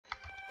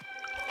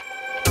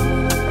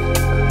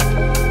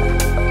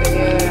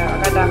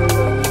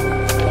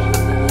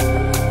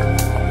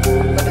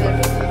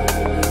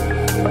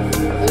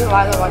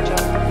Guarda, faccio.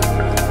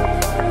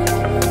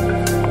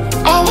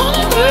 I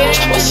wanna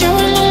ride with you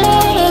in the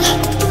morning.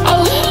 I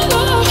live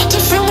love to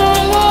feel more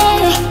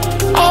alive.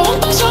 I want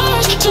those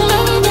eyes to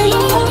never be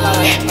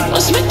lonely.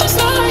 Let's make this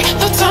night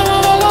the time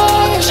of our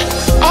lives.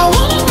 I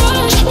wanna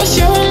ride with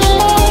you in the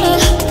morning.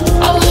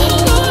 I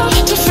live love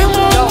to feel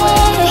more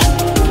alive.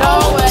 I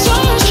want those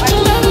eyes to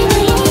never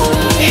be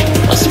lonely.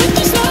 Let's make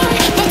this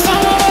night the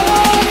time of our lives.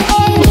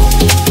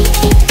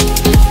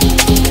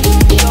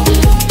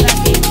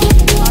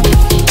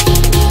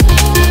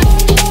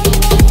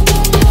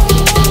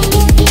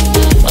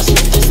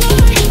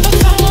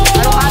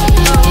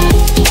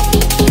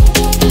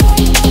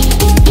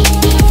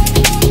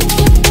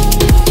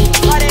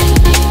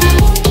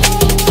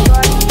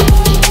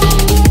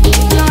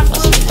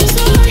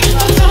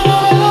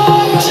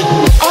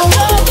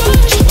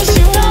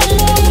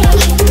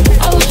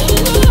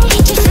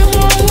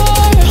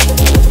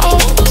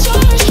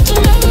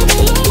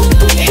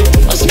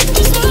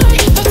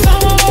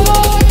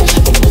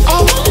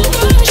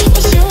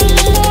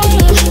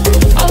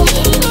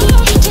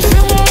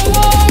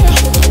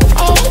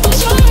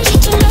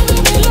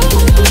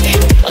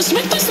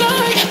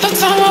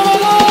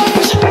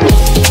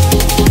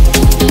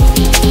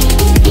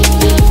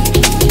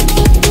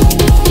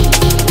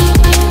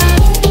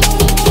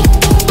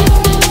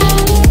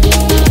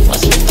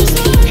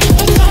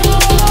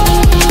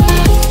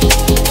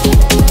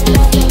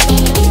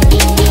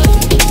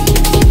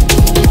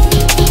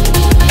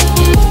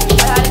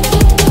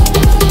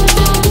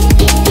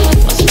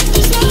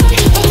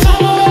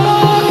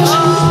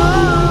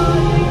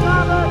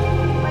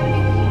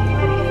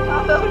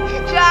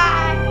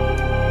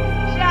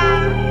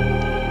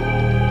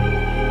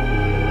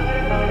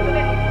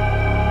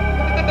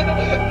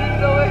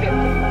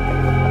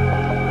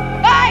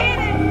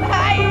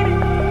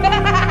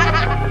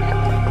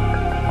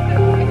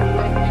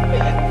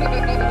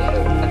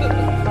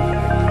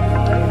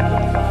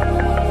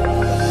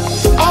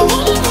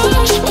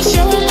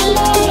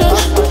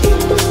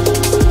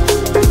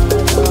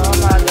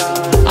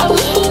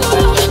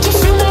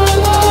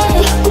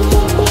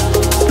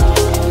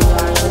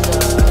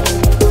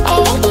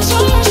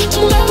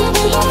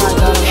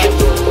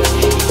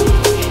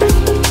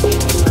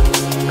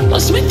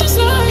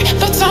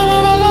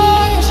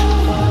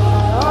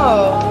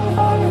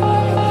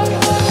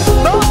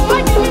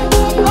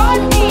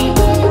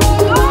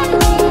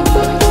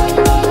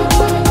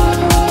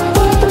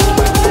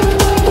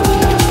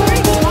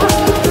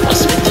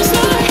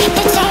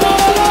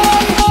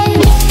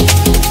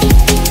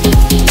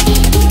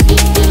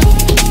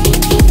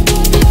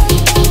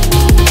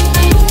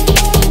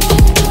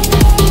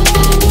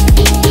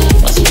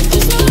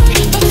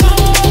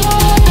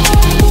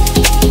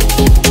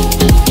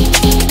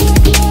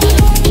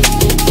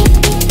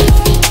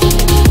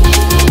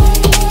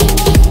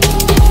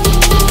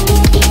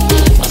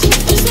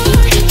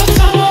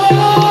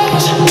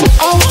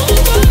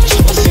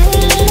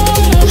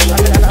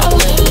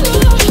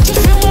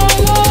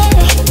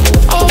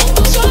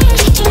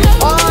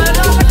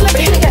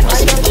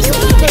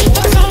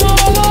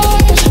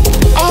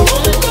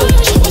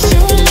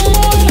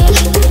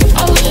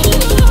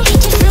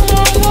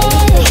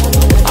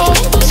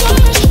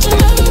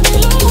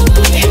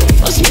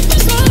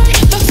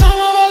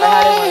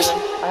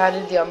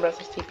 The umbrella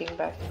is sleeping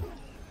back.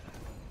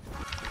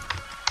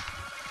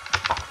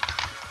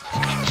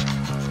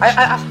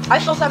 I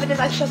saw 7 days.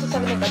 I trusted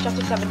 7 days. I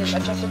trusted 7 days. I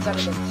trusted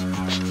 7 days.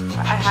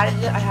 I had it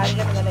and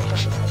then I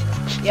trusted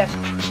 7 days. Yes,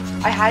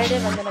 I had it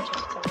and then I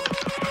trusted 7 days.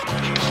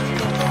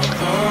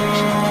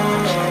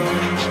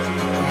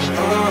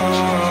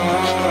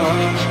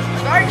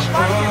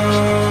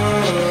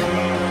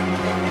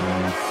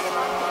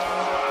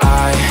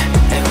 I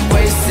am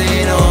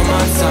wasting all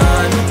my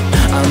time.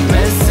 I'm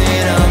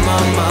messing up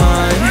my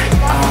mind.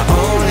 I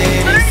only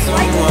need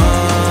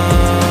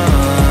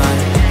someone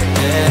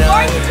that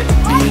I'll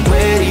be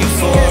waiting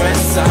for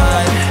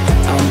inside.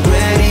 I'm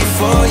ready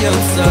for your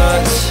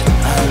touch.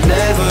 I'll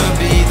never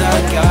be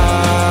that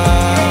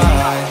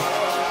guy.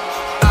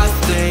 I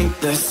think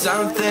there's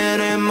something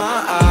in my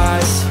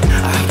eyes.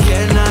 I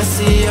cannot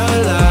see your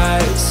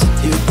lies.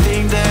 You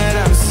think that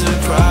I'm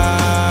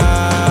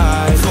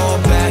surprised? Fall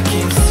back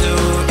into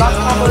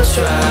your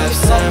traps.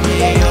 Send me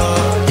your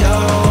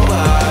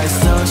eyes.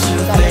 Don't you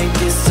think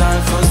it's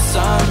time for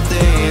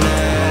something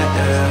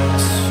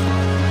else?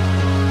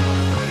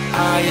 I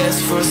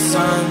asked for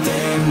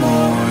something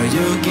more.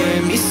 You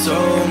gave me so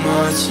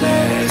much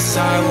less. I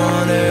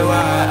wonder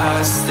why I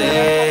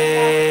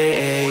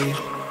stayed.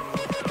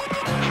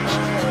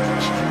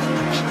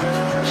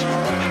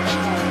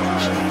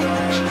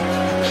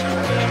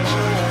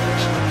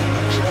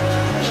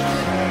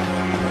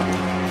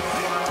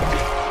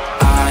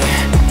 I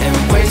am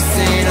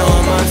wasting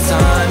all my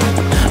time.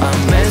 I'm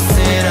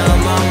messing up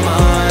my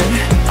mind.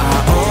 I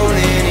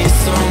only need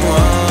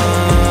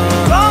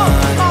someone,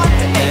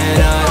 and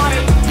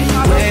I'll be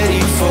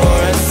waiting for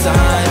a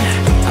sign.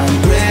 I'm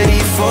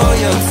ready for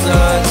your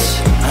touch.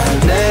 I'll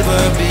never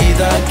be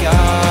that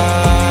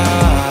guy.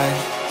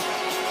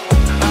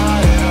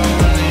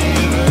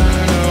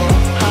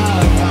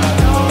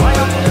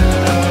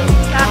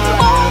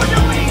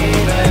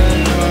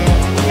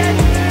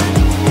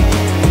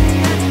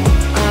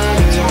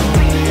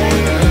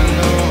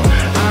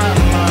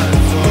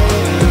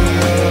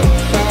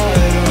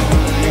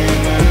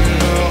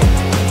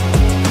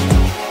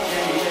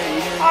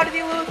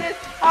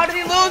 How did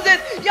he lose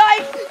it?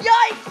 Yikes!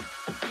 Yikes!